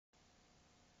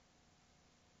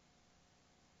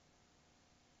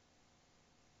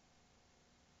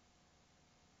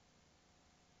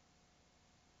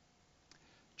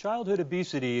Childhood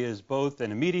obesity is both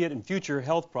an immediate and future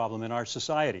health problem in our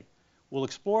society. We'll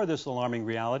explore this alarming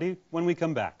reality when we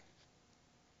come back.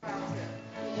 In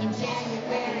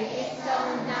January, it's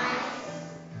so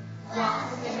nice.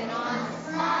 Walking on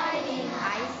sliding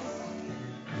ice.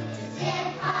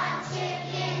 Sip hot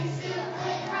chicken soup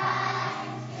with rice.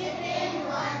 Sipping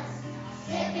once,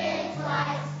 sipping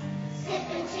twice.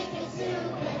 Sipping chicken soup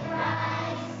with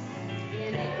rice.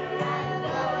 You make a ride go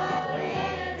away.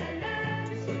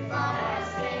 Far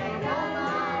sing home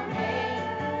all day.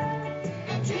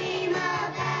 And dream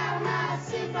about my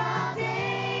soup all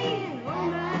day. And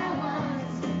home right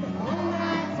once, home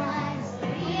right twice.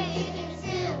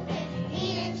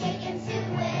 Eating chicken soup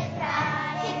with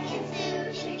rice.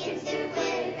 Chicken soup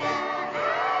with rice.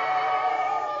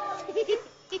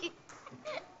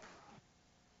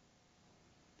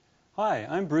 Hi,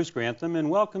 I'm Bruce Grantham, and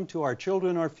welcome to Our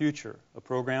Children, Our Future, a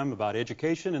program about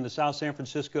education in the South San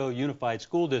Francisco Unified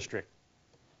School District.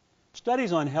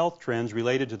 Studies on health trends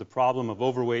related to the problem of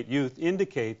overweight youth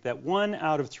indicate that 1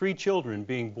 out of 3 children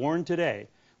being born today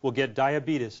will get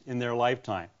diabetes in their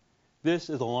lifetime. This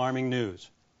is alarming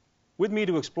news. With me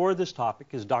to explore this topic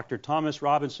is Dr. Thomas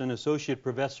Robinson, Associate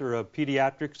Professor of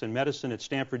Pediatrics and Medicine at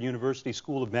Stanford University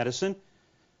School of Medicine.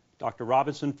 Dr.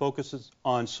 Robinson focuses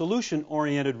on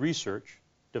solution-oriented research,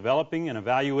 developing and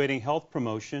evaluating health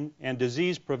promotion and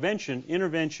disease prevention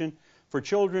intervention for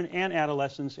children and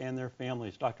adolescents and their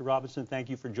families. Dr. Robinson,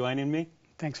 thank you for joining me.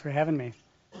 Thanks for having me.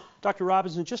 Dr.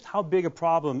 Robinson, just how big a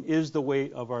problem is the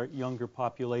weight of our younger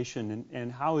population,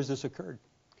 and how has this occurred?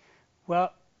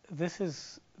 Well, this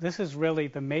is really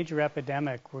the major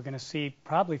epidemic we're going to see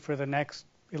probably for the next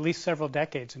at least several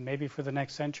decades and maybe for the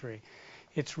next century.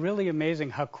 It's really amazing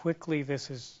how quickly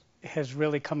this has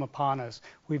really come upon us.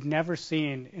 We've never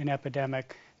seen an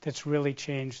epidemic that's really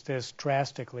changed this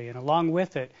drastically, and along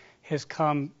with it has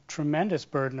come tremendous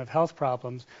burden of health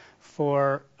problems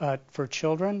for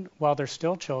children while they're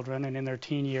still children and in their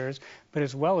teen years, but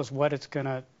as well as what it's going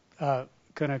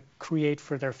to create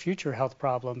for their future health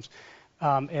problems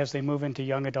as they move into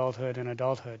young adulthood and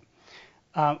adulthood.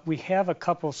 We have a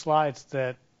couple slides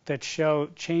that show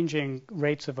changing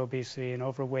rates of obesity and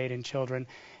overweight in children,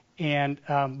 and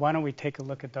why don't we take a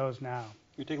look at those now?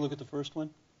 You take a look at the first one?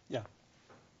 Yeah.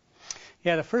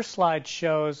 Yeah, the first slide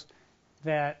shows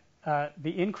that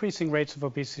the increasing rates of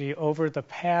obesity over the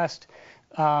past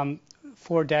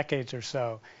 4 decades or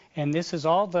so, and this is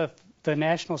all the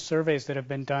national surveys that have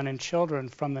been done in children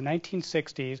from the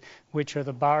 1960s, which are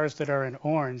the bars that are in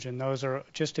orange, and those are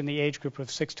just in the age group of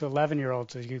 6 to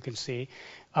 11-year-olds, as you can see,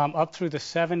 up through the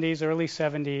 70s, early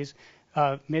 70s,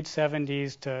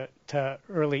 mid-70s to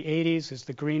early 80s is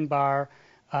the green bar,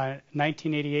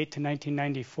 1988 to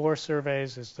 1994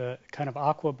 surveys is the kind of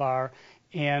aqua bar,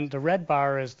 and the red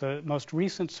bar is the most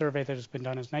recent survey that has been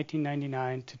done is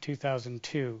 1999 to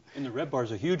 2002. And the red bar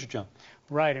is a huge jump.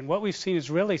 Right, and what we've seen is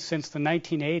really since the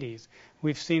 1980s,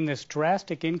 we've seen this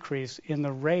drastic increase in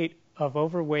the rate of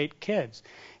overweight kids.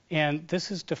 And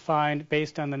this is defined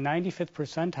based on the 95th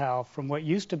percentile from what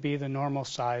used to be the normal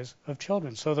size of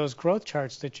children. So those growth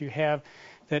charts that you have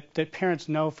that parents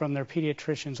know from their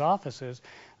pediatrician's offices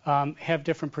have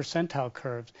different percentile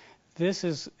curves. This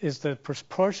is the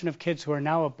proportion of kids who are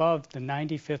now above the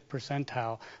 95th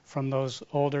percentile from those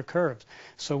older curves.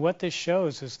 So what this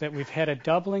shows is that we've had a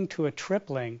doubling to a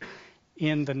tripling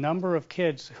in the number of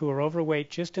kids who are overweight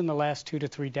just in the last 2 to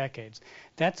 3 decades.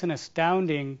 That's an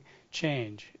astounding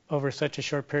change over such a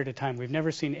short period of time. We've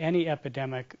never seen any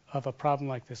epidemic of a problem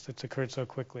like this that's occurred so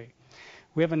quickly.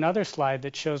 We have another slide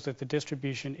that shows that the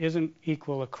distribution isn't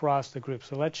equal across the group.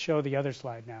 So let's show the other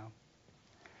slide now.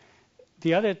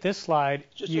 This slide,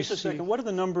 just a second. What are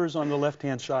the numbers on the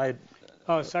left-hand side?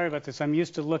 Oh, sorry about this. I'm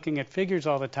used to looking at figures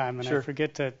all the time, and Sure. I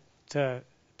forget to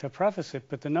preface it.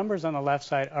 But the numbers on the left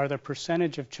side are the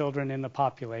percentage of children in the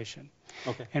population.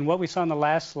 Okay. And what we saw on the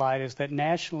last slide is that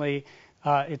nationally,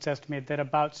 it's estimated that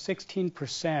about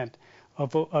 16%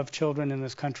 of children in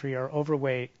this country are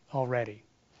overweight already.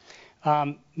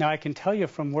 Now, I can tell you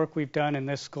from work we've done in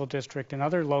this school district and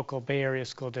other local Bay Area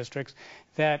school districts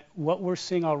that what we're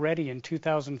seeing already in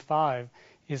 2005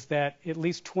 is that at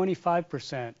least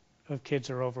 25% of kids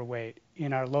are overweight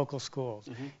in our local schools.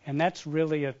 Mm-hmm. And that's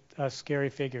really a scary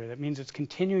figure. That means it's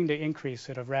continuing to increase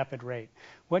at a rapid rate.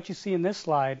 What you see in this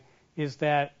slide is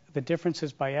that the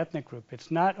differences by ethnic group.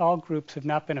 It's not all groups have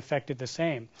not been affected the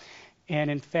same. And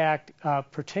in fact,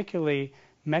 particularly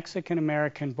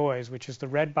Mexican-American boys, which is the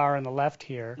red bar on the left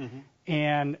here, mm-hmm.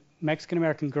 and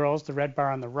Mexican-American girls, the red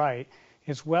bar on the right,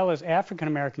 as well as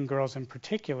African-American girls in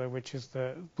particular, which is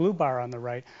the blue bar on the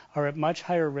right, are at much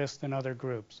higher risk than other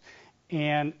groups.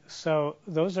 And so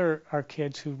those are our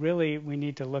kids who really we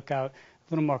need to look out a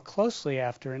little more closely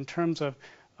after in terms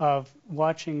of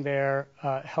watching their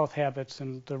health habits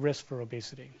and the risk for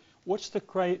obesity. What's the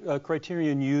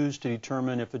criterion used to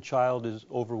determine if a child is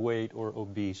overweight or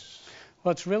obese?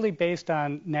 Well, it's really based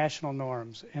on national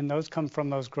norms, and those come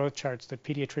from those growth charts that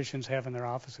pediatricians have in their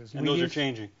offices. And those are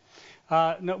changing?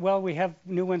 No, well, we have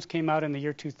new ones came out in the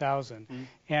year 2000,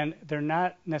 and they're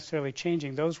not necessarily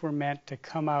changing. Those were meant to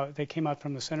come out, they came out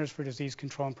from the Centers for Disease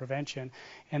Control and Prevention,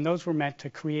 and those were meant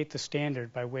to create the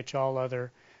standard by which all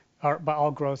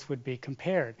growth would be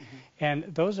compared. And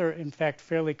those are, in fact,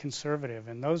 fairly conservative,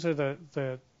 and those are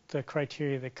the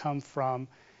criteria that come from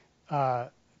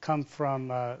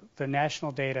the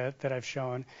national data that I've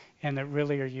shown, and that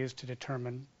really are used to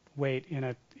determine weight in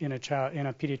a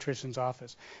pediatrician's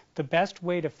office. The best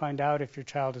way to find out if your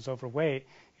child is overweight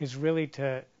is really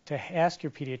to ask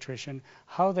your pediatrician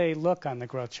how they look on the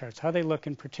growth charts, how they look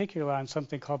in particular on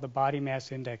something called the body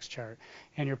mass index chart.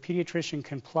 And your pediatrician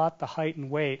can plot the height and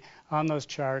weight on those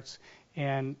charts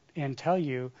and tell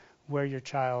you where your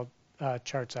child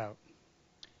charts out.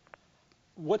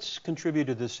 What's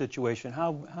contributed to this situation?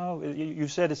 How you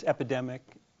said it's epidemic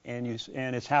and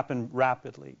it's happened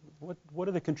rapidly. What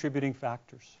are the contributing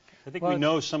factors? I think we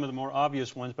know some of the more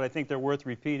obvious ones, but I think they're worth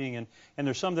repeating, and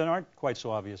there's some that aren't quite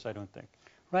so obvious, I don't think.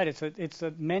 Right. It's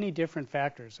many different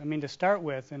factors. I mean, to start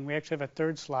with, and we actually have a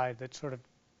third slide that sort of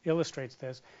illustrates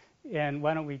this, and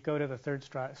why don't we go to the third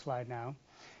slide now,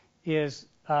 is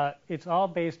it's all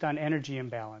based on energy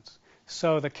imbalance.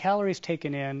 So the calories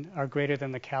taken in are greater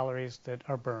than the calories that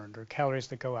are burned, or calories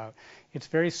that go out. It's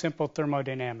very simple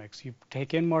thermodynamics. You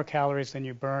take in more calories than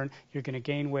you burn, you're going to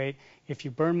gain weight. If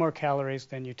you burn more calories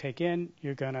than you take in,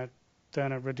 you're going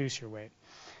to reduce your weight.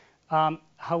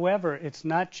 However, it's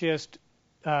not just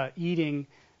eating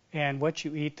and what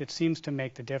you eat that seems to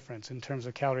make the difference in terms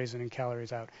of calories in and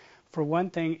calories out. For one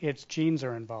thing, its genes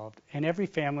are involved, and every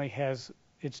family has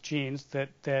its genes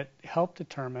that help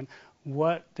determine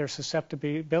what their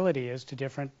susceptibility is to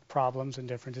different problems and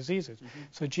different diseases.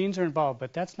 So genes are involved,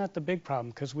 but that's not the big problem,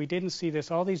 because we didn't see this.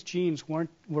 All these genes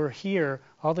were here,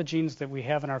 all the genes that we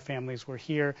have in our families were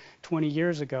here 20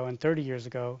 years ago and 30 years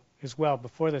ago as well,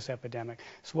 before this epidemic.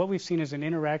 So what we've seen is an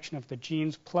interaction of the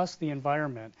genes plus the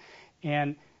environment.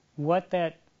 And what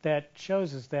that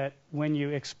shows is that when you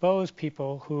expose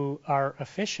people who are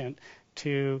efficient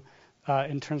to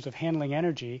in terms of handling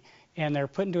energy, and they're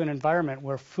put into an environment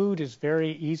where food is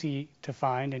very easy to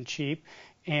find and cheap,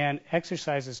 and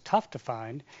exercise is tough to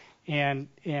find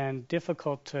and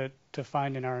difficult to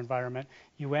find in our environment,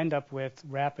 you end up with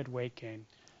rapid weight gain.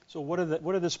 So what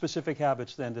are the specific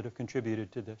habits then that have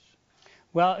contributed to this?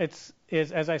 Well,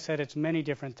 as I said, it's many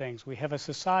different things. We have a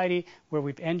society where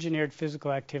we've engineered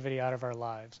physical activity out of our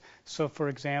lives. So, for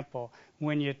example,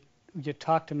 when you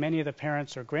talk to many of the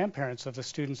parents or grandparents of the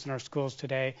students in our schools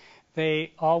today,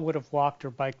 they all would have walked or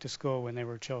biked to school when they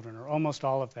were children, or almost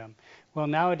all of them. Well,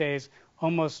 nowadays,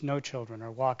 almost no children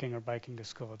are walking or biking to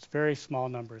school. It's very small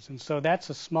numbers. And so that's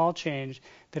a small change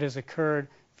that has occurred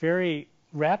very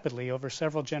rapidly over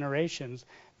several generations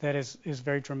that is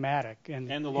very dramatic. And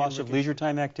the loss of leisure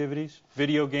time activities,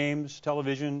 video games,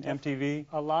 television, MTV?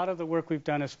 A lot of the work we've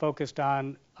done is focused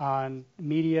on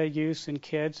media use in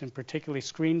kids, and particularly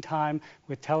screen time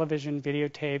with television,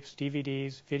 videotapes,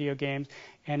 DVDs, video games.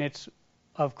 And it's,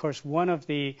 of course, one of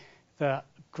the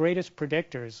greatest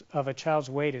predictors of a child's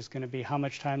weight is going to be how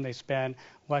much time they spend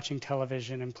watching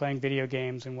television and playing video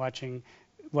games and watching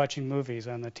movies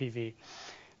on the TV.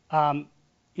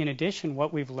 In addition,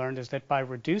 what we've learned is that by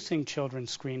reducing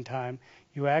children's screen time,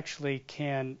 you actually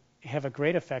can have a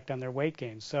great effect on their weight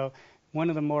gain. So one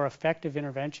of the more effective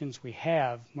interventions we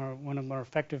have, one of the more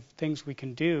effective things we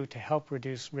can do to help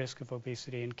reduce risk of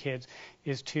obesity in kids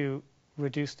is to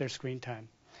reduce their screen time.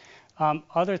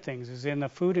 Other things is in the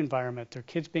food environment. There are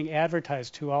kids being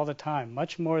advertised to all the time,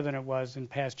 much more than it was in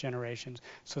past generations,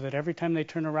 so that every time they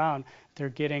turn around, they're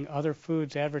getting other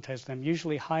foods advertised to them,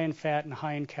 usually high in fat and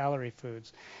high in calorie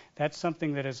foods. That's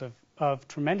something that is of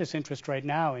tremendous interest right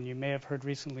now, and you may have heard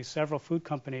recently several food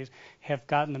companies have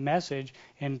gotten the message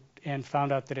and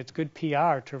found out that it's good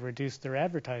PR to reduce their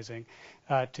advertising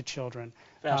to children.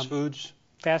 Fast foods?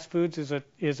 Fast foods is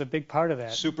a big part of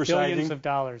that. Supersizing? Billions of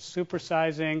dollars.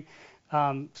 Supersizing,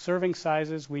 serving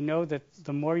sizes. We know that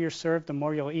the more you're served, the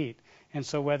more you'll eat. And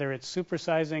so whether it's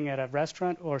supersizing at a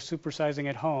restaurant or supersizing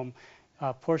at home,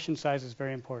 portion size is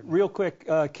very important. Real quick,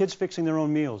 kids fixing their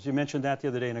own meals. You mentioned that the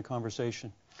other day in a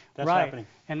conversation. That's right. happening.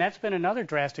 And that's been another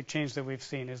drastic change that we've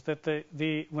seen, is that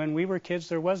when we were kids,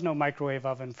 there was no microwave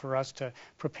oven for us to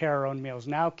prepare our own meals.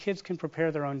 Now kids can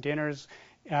prepare their own dinners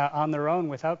on their own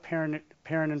without parent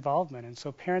involvement. And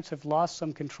so parents have lost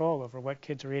some control over what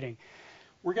kids are eating.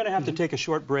 We're going to have to take a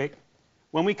short break.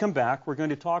 When we come back, we're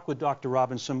going to talk with Dr.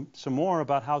 Robinson some more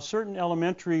about how certain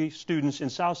elementary students in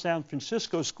South San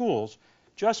Francisco schools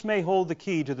just may hold the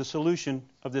key to the solution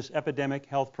of this epidemic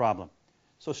health problem.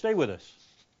 So stay with us.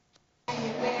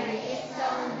 January is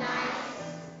so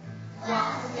nice.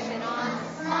 While swimming on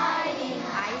the sliding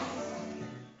ice.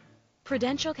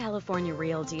 Prudential California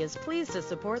Realty is pleased to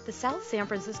support the South San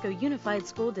Francisco Unified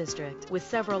School District. With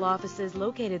several offices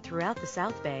located throughout the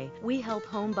South Bay, we help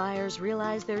home buyers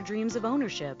realize their dreams of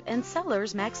ownership and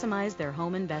sellers maximize their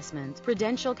home investment.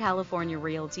 Prudential California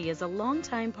Realty is a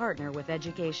longtime partner with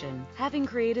education, having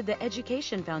created the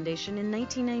Education Foundation in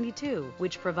 1992,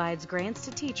 which provides grants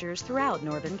to teachers throughout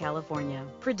Northern California.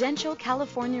 Prudential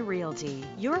California Realty,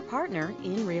 your partner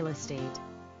in real estate.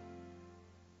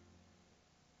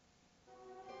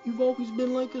 You've always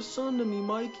been like a son to me,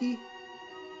 Mikey.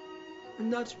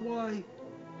 And that's why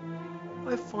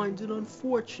I find it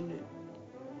unfortunate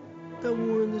that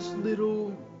we're in this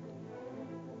little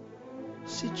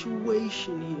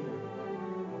situation here.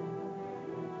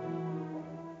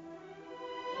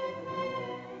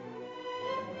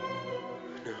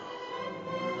 No,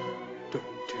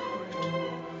 don't do it.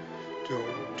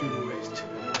 Don't do it.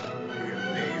 You're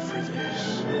gonna pay for this.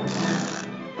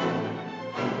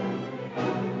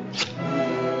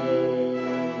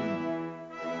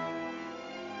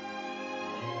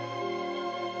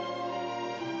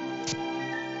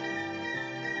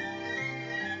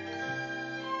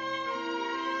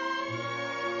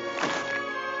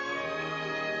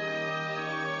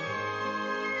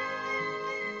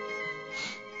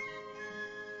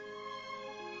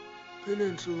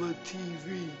 Peninsula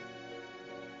TV,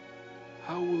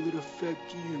 how will it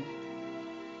affect you?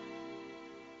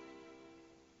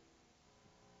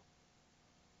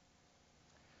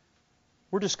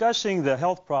 We're discussing the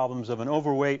health problems of an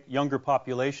overweight younger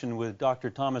population with Dr.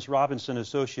 Thomas Robinson,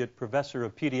 Associate Professor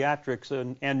of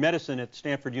Pediatrics and Medicine at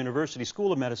Stanford University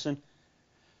School of Medicine.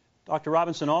 Dr.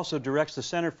 Robinson also directs the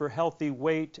Center for Healthy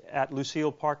Weight at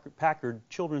Lucile Packard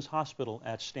Children's Hospital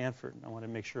at Stanford. I want to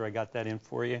make sure I got that in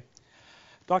for you.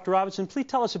 Dr. Robinson, please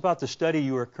tell us about the study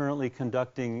you are currently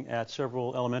conducting at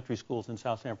several elementary schools in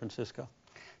South San Francisco.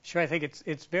 Sure, I think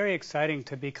it's very exciting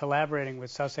to be collaborating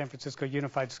with South San Francisco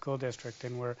Unified School District,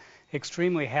 and we're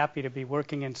extremely happy to be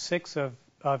working in 6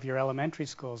 of your elementary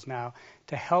schools now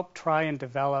to help try and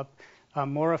develop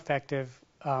more effective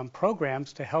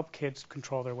programs to help kids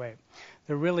control their weight.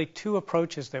 There are really 2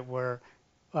 approaches that we're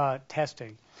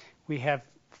testing. We have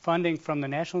funding from the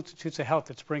National Institutes of Health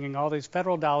that's bringing all these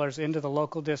federal dollars into the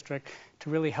local district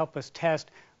to really help us test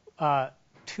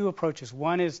 2 approaches.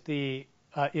 One is a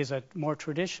more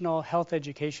traditional health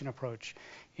education approach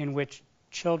in which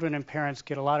children and parents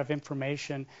get a lot of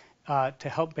information to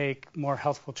help make more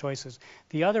healthful choices.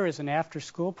 The other is an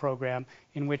after-school program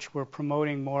in which we're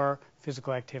promoting more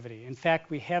physical activity. In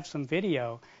fact, we have some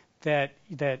video that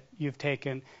you've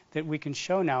taken that we can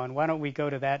show now, and why don't we go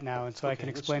to that now, and so I can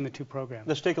explain the 2 programs.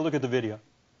 Let's take a look at the video.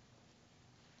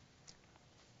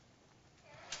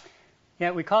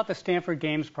 Yeah, we call it the Stanford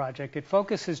Games Project. It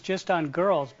focuses just on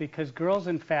girls because girls,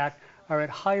 in fact, are at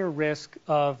higher risk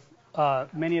of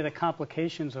many of the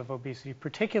complications of obesity,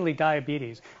 particularly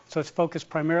diabetes. So it's focused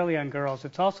primarily on girls.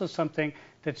 It's also something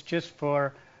that's just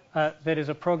for, that is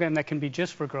a program that can be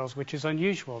just for girls, which is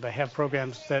unusual to have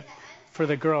programs that for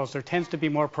the girls. There tends to be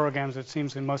more programs, it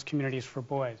seems, in most communities for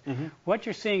boys. What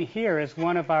you're seeing here is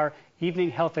one of our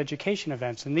evening health education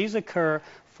events, and these occur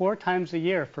 4 times a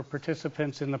year for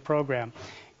participants in the program.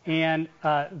 And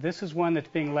this is one that's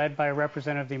being led by a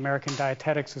representative of the American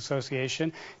Dietetics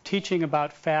Association, teaching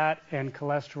about fat and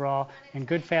cholesterol and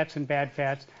good fats and bad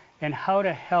fats and how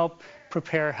to help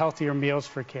prepare healthier meals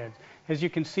for kids. As you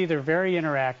can see, they're very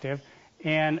interactive,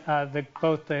 and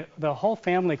the whole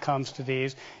family comes to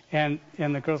these, and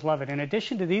the girls love it. In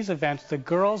addition to these events, the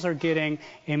girls are getting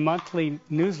a monthly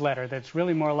newsletter that's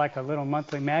really more like a little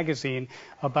monthly magazine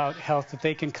about health that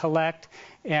they can collect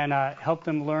and help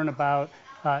them learn about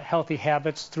healthy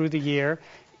habits through the year.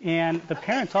 And the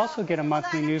parents also get a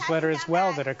monthly newsletter as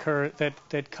well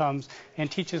that comes and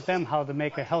teaches them how to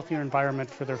make a healthier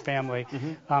environment for their family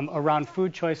around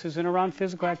food choices and around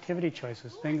physical activity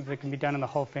choices, things that can be done in the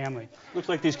whole family. Looks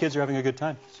like these kids are having a good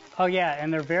time. Oh, yeah,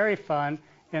 and they're very fun.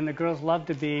 And the girls love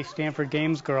to be Stanford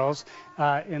Games girls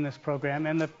in this program.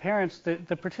 And the parents,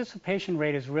 the participation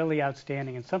rate is really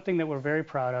outstanding. And something that we're very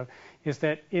proud of is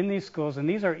that in these schools, and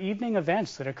these are evening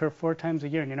events that occur 4 times a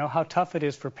year, and you know how tough it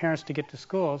is for parents to get to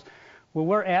schools. Well,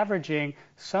 we're averaging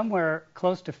somewhere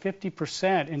close to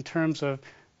 50% in terms of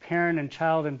parent and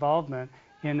child involvement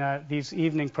in these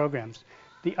evening programs.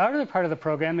 The other part of the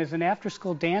program is an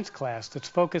after-school dance class that's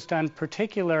focused on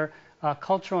particular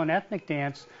cultural and ethnic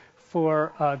dance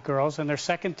for girls, and they're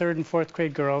second, third, and fourth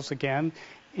grade girls again.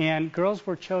 And girls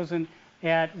were chosen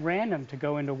at random to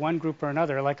go into one group or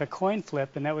another, like a coin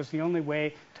flip, and that was the only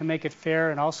way to make it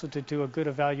fair and also to do a good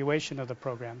evaluation of the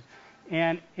program.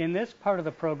 And in this part of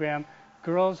the program,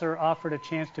 girls are offered a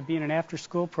chance to be in an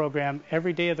after-school program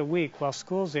every day of the week while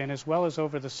school's in, as well as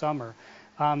over the summer.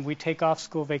 We take off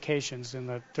school vacations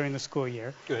during the school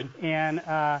year. Good.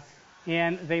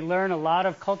 And they learn a lot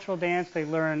of cultural dance. They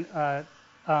learn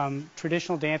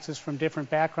traditional dances from different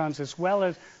backgrounds, as well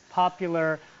as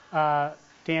popular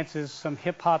dances, some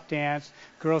hip-hop dance.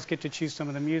 Girls get to choose some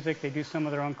of the music. They do some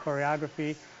of their own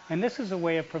choreography. And this is a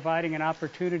way of providing an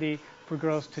opportunity for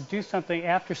girls to do something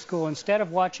after school instead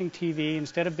of watching TV,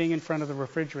 instead of being in front of the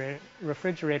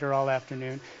refrigerator all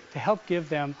afternoon, to help give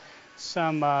them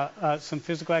some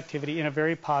physical activity in a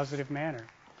very positive manner.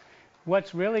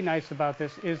 What's really nice about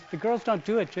this is the girls don't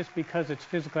do it just because it's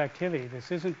physical activity.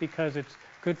 This isn't because it's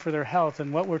good for their health,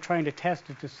 and what we're trying to test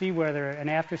is to see whether an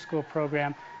after-school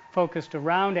program focused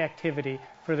around activity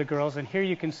for the girls, and here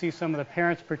you can see some of the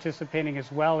parents participating as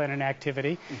well in an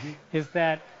activity, is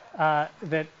that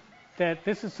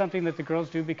this is something that the girls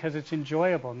do because it's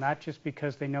enjoyable, not just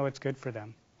because they know it's good for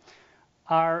them.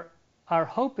 Our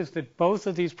hope is that both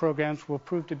of these programs will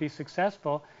prove to be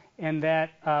successful, and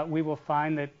that we will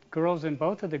find that girls in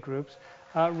both of the groups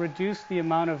reduce the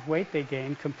amount of weight they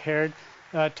gain compared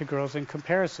to girls in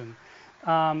comparison.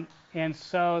 And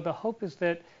so the hope is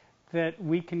that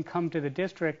we can come to the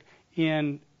district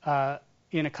in a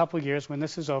couple years when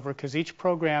this is over, because each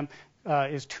program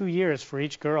is 2 years for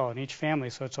each girl and each family,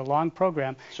 so it's a long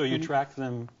program. So you track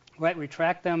them? Right, we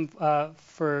track them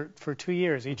for 2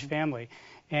 years, each family.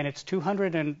 And it's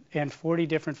 240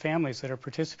 different families that are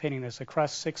participating in this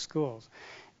across 6 schools.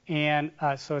 And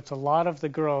so it's a lot of the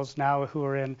girls now who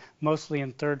are mostly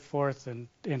in 3rd, 4th, and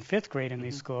 5th grade in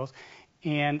these schools.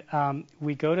 And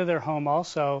we go to their home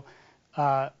also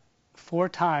 4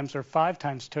 times or 5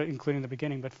 times, including the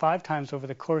beginning, but 5 times over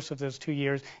the course of those 2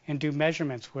 years, and do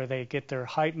measurements where they get their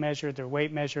height measured, their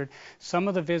weight measured. Some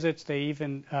of the visits they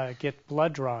even get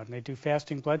blood drawn. They do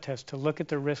fasting blood tests to look at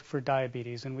their risk for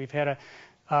diabetes. And we've had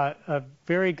a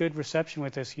very good reception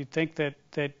with this. You'd think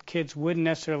that kids wouldn't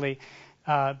necessarily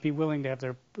be willing to have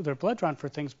their blood drawn for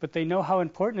things, but they know how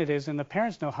important it is, and the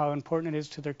parents know how important it is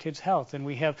to their kids' health. And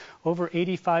we have over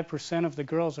 85% of the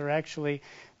girls are actually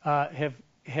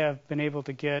have been able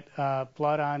to get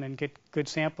blood on and get good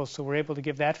samples, so we're able to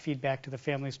give that feedback to the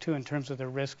families too in terms of their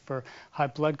risk for high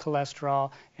blood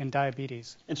cholesterol and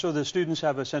diabetes. And so the students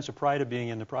have a sense of pride of being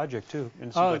in the project too, and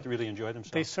it seems like they really enjoy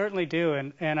themselves. They certainly do,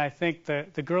 and I think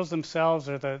the girls themselves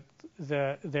are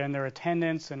their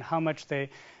attendance and how much they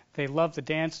love the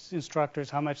dance instructors,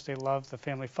 how much they love the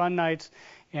family fun nights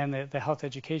and the health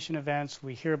education events.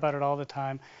 We hear about it all the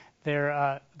time.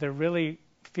 They're really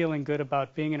feeling good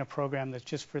about being in a program that's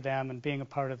just for them and being a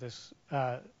part of this,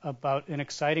 about an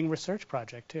exciting research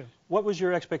project too. What was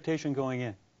your expectation going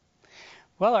in?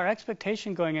 Well, our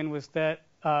expectation going in was that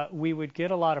we would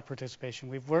get a lot of participation.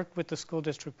 We've worked with the school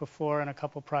district before on a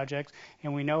couple projects,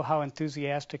 and we know how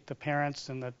enthusiastic the parents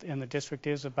and the district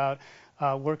is about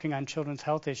working on children's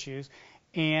health issues.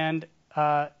 And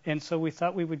so we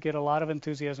thought we would get a lot of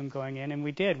enthusiasm going in, and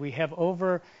we did. We have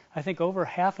I think over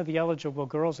half of the eligible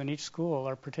girls in each school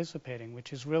are participating,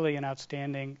 which is really an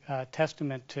outstanding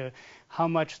testament to how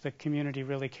much the community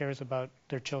really cares about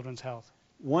their children's health.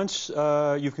 Once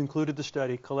you've concluded the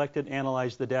study, collected,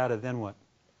 analyzed the data, then what?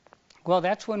 Well,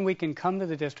 that's when we can come to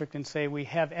the district and say we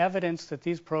have evidence that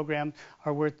these programs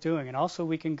are worth doing. And also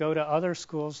we can go to other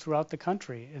schools throughout the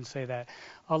country and say that.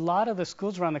 A lot of the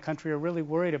schools around the country are really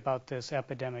worried about this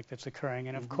epidemic that's occurring.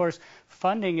 And of course,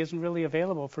 funding isn't really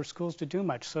available for schools to do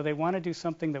much. So they want to do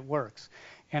something that works.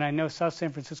 And I know South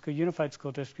San Francisco Unified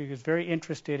School District is very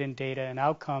interested in data and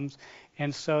outcomes.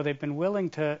 And so they've been willing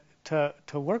to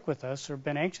work with us, or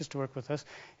been anxious to work with us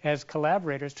as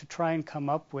collaborators to try and come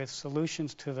up with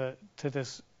solutions to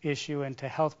this issue and to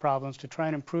health problems, to try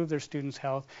and improve their students'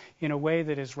 health in a way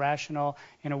that is rational,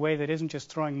 in a way that isn't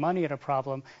just throwing money at a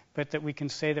problem, but that we can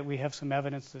say that we have some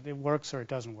evidence that it works or it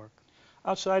doesn't work.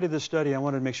 Outside of this study, I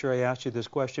wanted to make sure I asked you this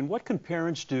question. What can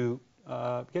parents do,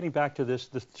 getting back to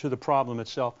the problem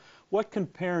itself, what can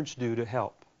parents do to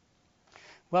help?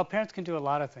 Well, parents can do a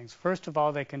lot of things. First of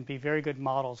all, they can be very good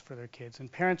models for their kids, and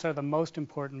parents are the most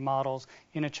important models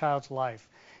in a child's life.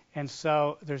 And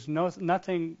so there's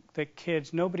nothing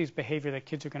that nobody's behavior that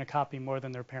kids are going to copy more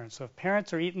than their parents. So if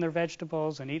parents are eating their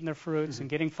vegetables and eating their fruits and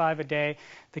getting 5 a day,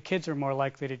 the kids are more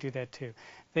likely to do that too.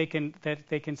 They can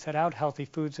set out healthy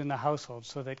foods in the household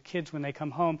so that kids, when they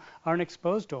come home, aren't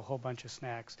exposed to a whole bunch of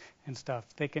snacks and stuff.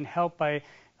 They can help by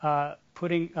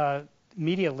putting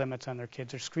media limits on their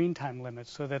kids or screen time limits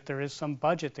so that there is some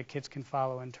budget that kids can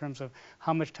follow in terms of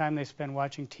how much time they spend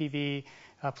watching TV,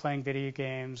 playing video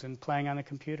games, and playing on the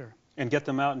computer. And get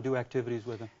them out and do activities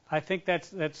with them. I think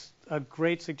that's a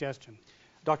great suggestion.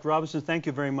 Dr. Robinson, thank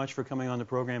you very much for coming on the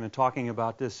program and talking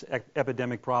about this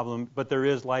epidemic problem, but there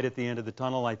is light at the end of the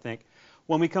tunnel, I think.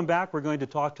 When we come back, we're going to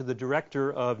talk to the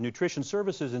Director of Nutrition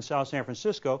Services in South San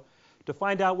Francisco to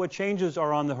find out what changes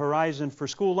are on the horizon for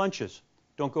school lunches.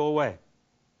 Don't go away.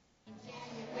 In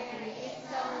January, it's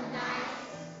so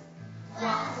nice.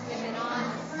 While swimming on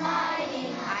the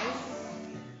sliding ice.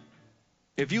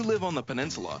 If you live on the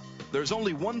peninsula, there's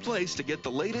only one place to get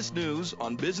the latest news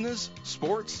on business,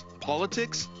 sports,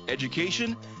 politics,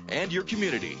 education, and your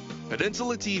community.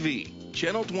 Peninsula TV,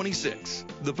 Channel 26,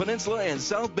 the Peninsula and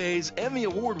South Bay's Emmy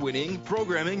Award-winning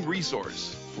programming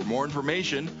resource. For more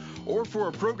information or for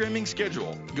a programming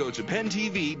schedule, go to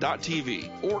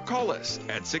PenTV.tv or call us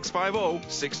at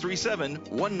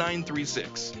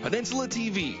 650-637-1936. Peninsula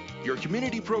TV, your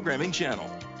community programming channel.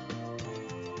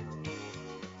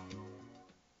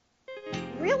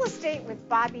 Real estate with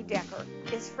Bobby Decker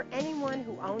is for anyone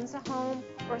who owns a home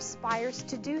or aspires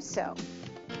to do so.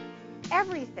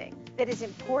 Everything that is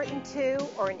important to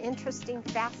or an interesting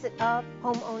facet of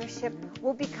home ownership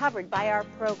will be covered by our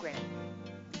program.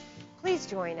 Please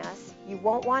join us. You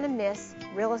won't want to miss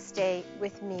Real Estate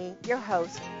with me, your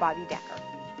host, Bobby Decker.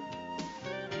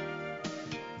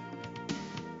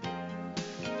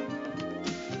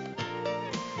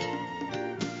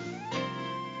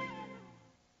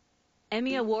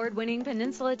 Emmy Award-winning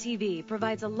Peninsula TV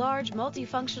provides a large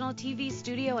multifunctional TV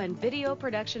studio and video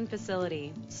production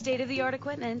facility, state-of-the-art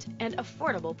equipment, and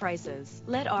affordable prices.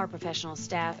 Let our professional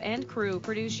staff and crew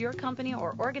produce your company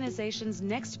or organization's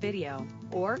next video,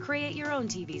 or create your own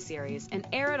TV series and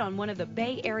air it on one of the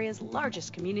Bay Area's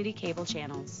largest community cable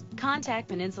channels. Contact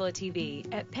Peninsula TV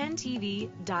at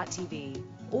pentv.tv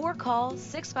or call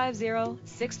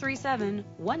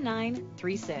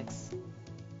 650-637-1936.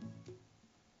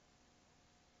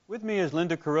 With me is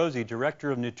Linda Carosi,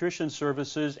 Director of Nutrition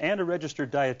Services and a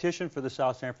registered dietitian for the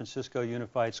South San Francisco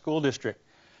Unified School District.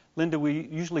 Linda, we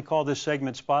usually call this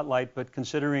segment Spotlight, but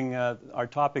considering our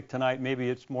topic tonight, maybe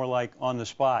it's more like on the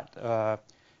spot.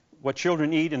 What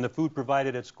children eat and the food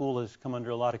provided at school has come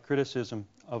under a lot of criticism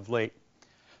of late.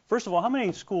 First of all, how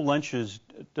many school lunches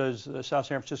does the South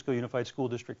San Francisco Unified School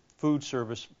District Food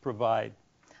Service provide?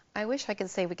 I wish I could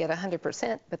say we get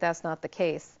 100%, but that's not the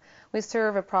case. We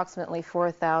serve approximately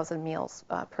 4,000 meals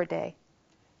per day.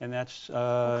 And that's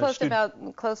close to about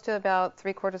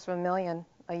 750,000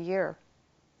 a year.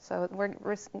 So we're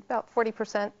about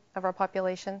 40% of our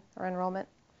population, our enrollment.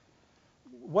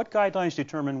 What guidelines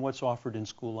determine what's offered in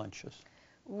school lunches?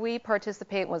 We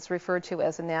participate in what's referred to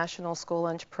as a National School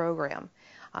Lunch Program.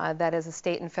 That is a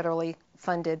state and federally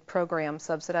funded program.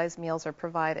 Subsidized meals are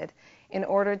provided. In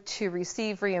order to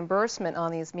receive reimbursement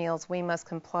on these meals, we must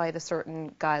comply to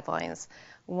certain guidelines.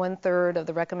 1/3 of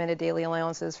the recommended daily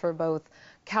allowances for both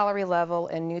calorie level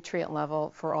and nutrient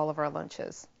level for all of our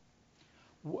lunches.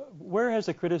 Where has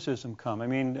the criticism come? I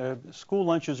mean, school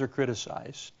lunches are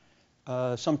criticized,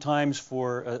 sometimes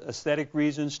for aesthetic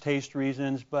reasons, taste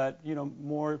reasons, but, you know,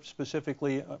 more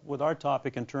specifically with our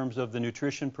topic in terms of the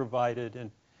nutrition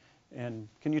provided. And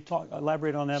can you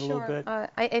elaborate on that a little bit?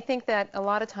 I think that a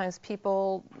lot of times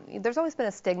there's always been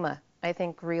a stigma, I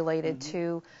think, related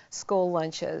to school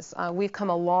lunches. We've come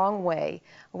a long way.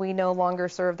 We no longer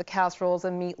serve the casseroles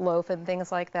and meatloaf and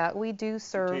things like that. We do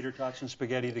serve tater tots and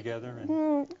spaghetti together.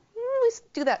 We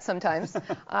do that sometimes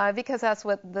because that's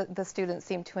what the students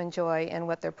seem to enjoy and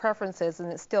what their preference is,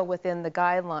 and it's still within the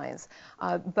guidelines.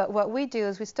 But what we do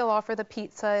is we still offer the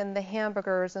pizza and the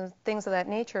hamburgers and things of that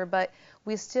nature, but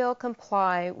we still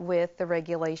comply with the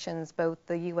regulations, both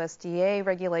the USDA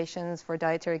regulations for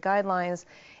dietary guidelines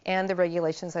and the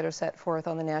regulations that are set forth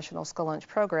on the National School Lunch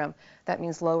Program. That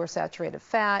means lower saturated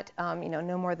fat,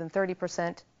 no more than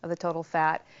 30% of the total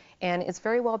fat, and it's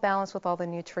very well balanced with all the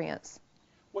nutrients.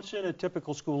 What's in a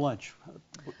typical school lunch?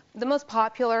 The most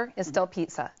popular is still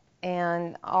pizza,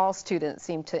 and all students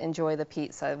seem to enjoy the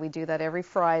pizza. We do that every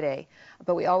Friday,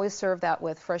 but we always serve that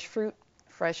with fresh fruit,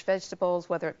 fresh vegetables,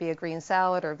 whether it be a green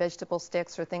salad or vegetable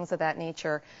sticks or things of that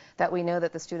nature that we know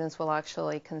that the students will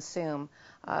actually consume,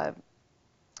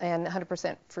 and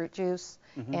 100% fruit juice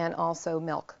and also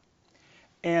milk.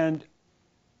 And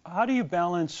How do you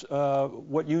balance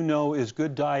what you know is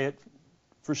good diet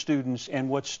for students and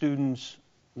what students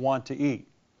want to eat?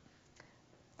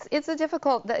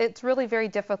 It's really very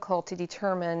difficult to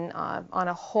determine on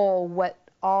a whole what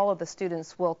all of the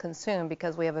students will consume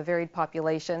because we have a varied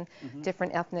population,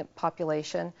 different ethnic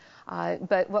population.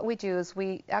 But what we do is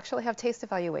we actually have taste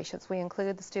evaluations. We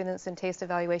include the students in taste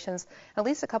evaluations at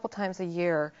least a couple times a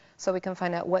year so we can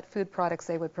find out what food products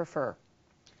they would prefer.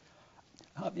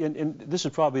 And this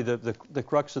is probably the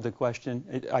crux of the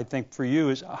question, I think, for you,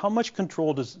 is how much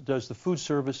control does the food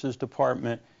services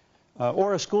department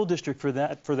or a school district for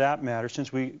that matter,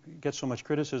 since we get so much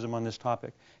criticism on this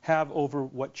topic, have over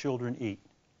what children eat?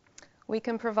 We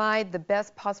can provide the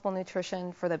best possible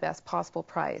nutrition for the best possible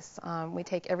price. We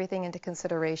take everything into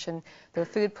consideration, their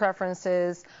food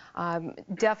preferences.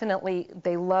 Definitely,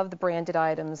 they love the branded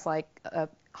items like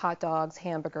hot dogs,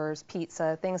 hamburgers,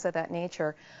 pizza, things of that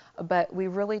nature. But we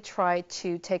really try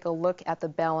to take a look at the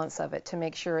balance of it to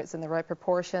make sure it's in the right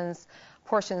proportions,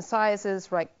 portion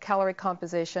sizes, right calorie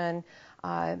composition.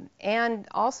 And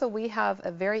also we have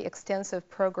a very extensive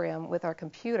program with our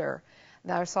computer.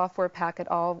 Our software packet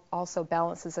also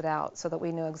balances it out so that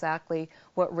we know exactly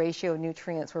what ratio of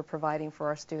nutrients we're providing for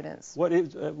our students. What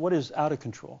is out of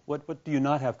control? What do you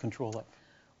not have control of?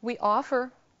 We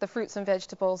offer the fruits and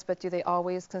vegetables, but do they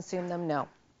always consume them? No.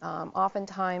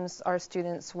 Oftentimes our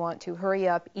students want to hurry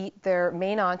up, eat their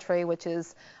main entree, which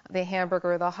is the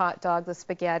hamburger, the hot dog, the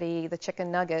spaghetti, the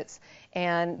chicken nuggets,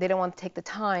 and they don't want to take the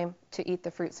time to eat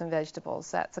the fruits and vegetables.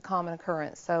 That's a common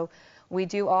occurrence. So we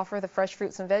do offer the fresh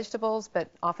fruits and vegetables, but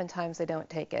oftentimes they don't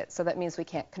take it. So that means we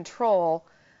can't control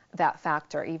that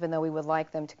factor, even though we would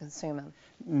like them to consume them.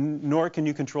 Nor can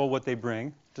you control what they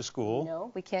bring to school.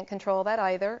 No, we can't control that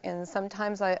either. And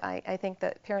sometimes I think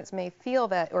that parents may feel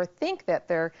that or think that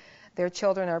their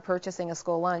children are purchasing a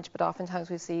school lunch, but oftentimes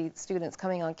we see students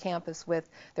coming on campus with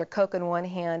their Coke in one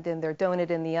hand and their donut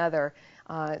in the other.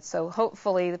 So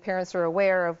hopefully the parents are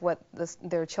aware of what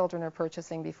their children are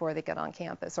purchasing before they get on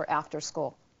campus or after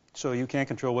school. So you can't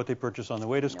control what they purchase on the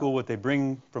way to school, what they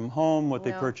bring from home, what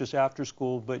they purchase after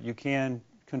school, but you can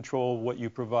control what you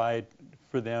provide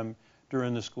for them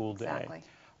during the school day. Exactly.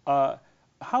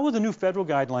 How will the new federal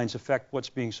guidelines affect what's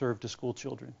being served to school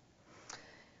children?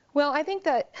 Well, I think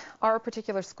that our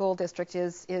particular school district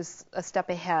is a step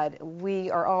ahead.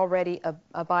 We are already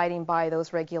abiding by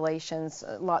those regulations.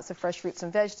 Lots of fresh fruits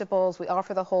and vegetables. We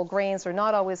offer the whole grains. They're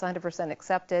not always 100%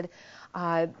 accepted.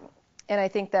 And I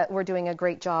think that we're doing a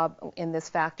great job in this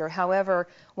factor. However,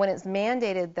 when it's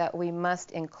mandated that we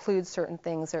must include certain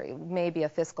things, there may be a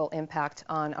fiscal impact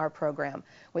on our program,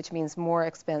 which means more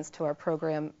expense to our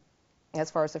program as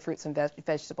far as the fruits and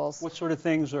vegetables. What sort of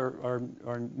things are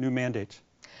new mandates?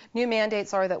 New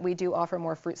mandates are that we do offer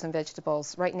more fruits and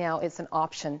vegetables. Right now, it's an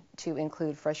option to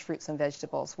include fresh fruits and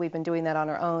vegetables. We've been doing that on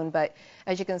our own, but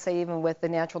as you can say, even with the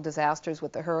natural disasters,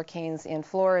 with the hurricanes in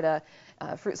Florida,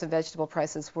 fruits and vegetable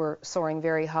prices were soaring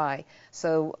very high.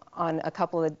 So on a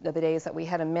couple of the days that we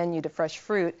had a menu to fresh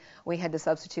fruit, we had to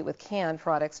substitute with canned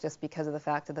products just because of the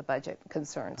fact of the budget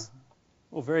concerns.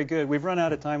 Well, very good. We've run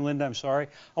out of time, Linda. I'm sorry.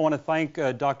 I want to thank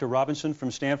Dr. Robinson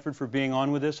from Stanford for being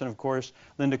on with us, and of course,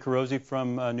 Linda Carosi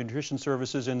from Nutrition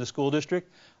Services in the school district.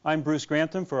 I'm Bruce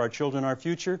Grantham for Our Children, Our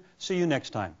Future. See you next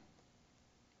time.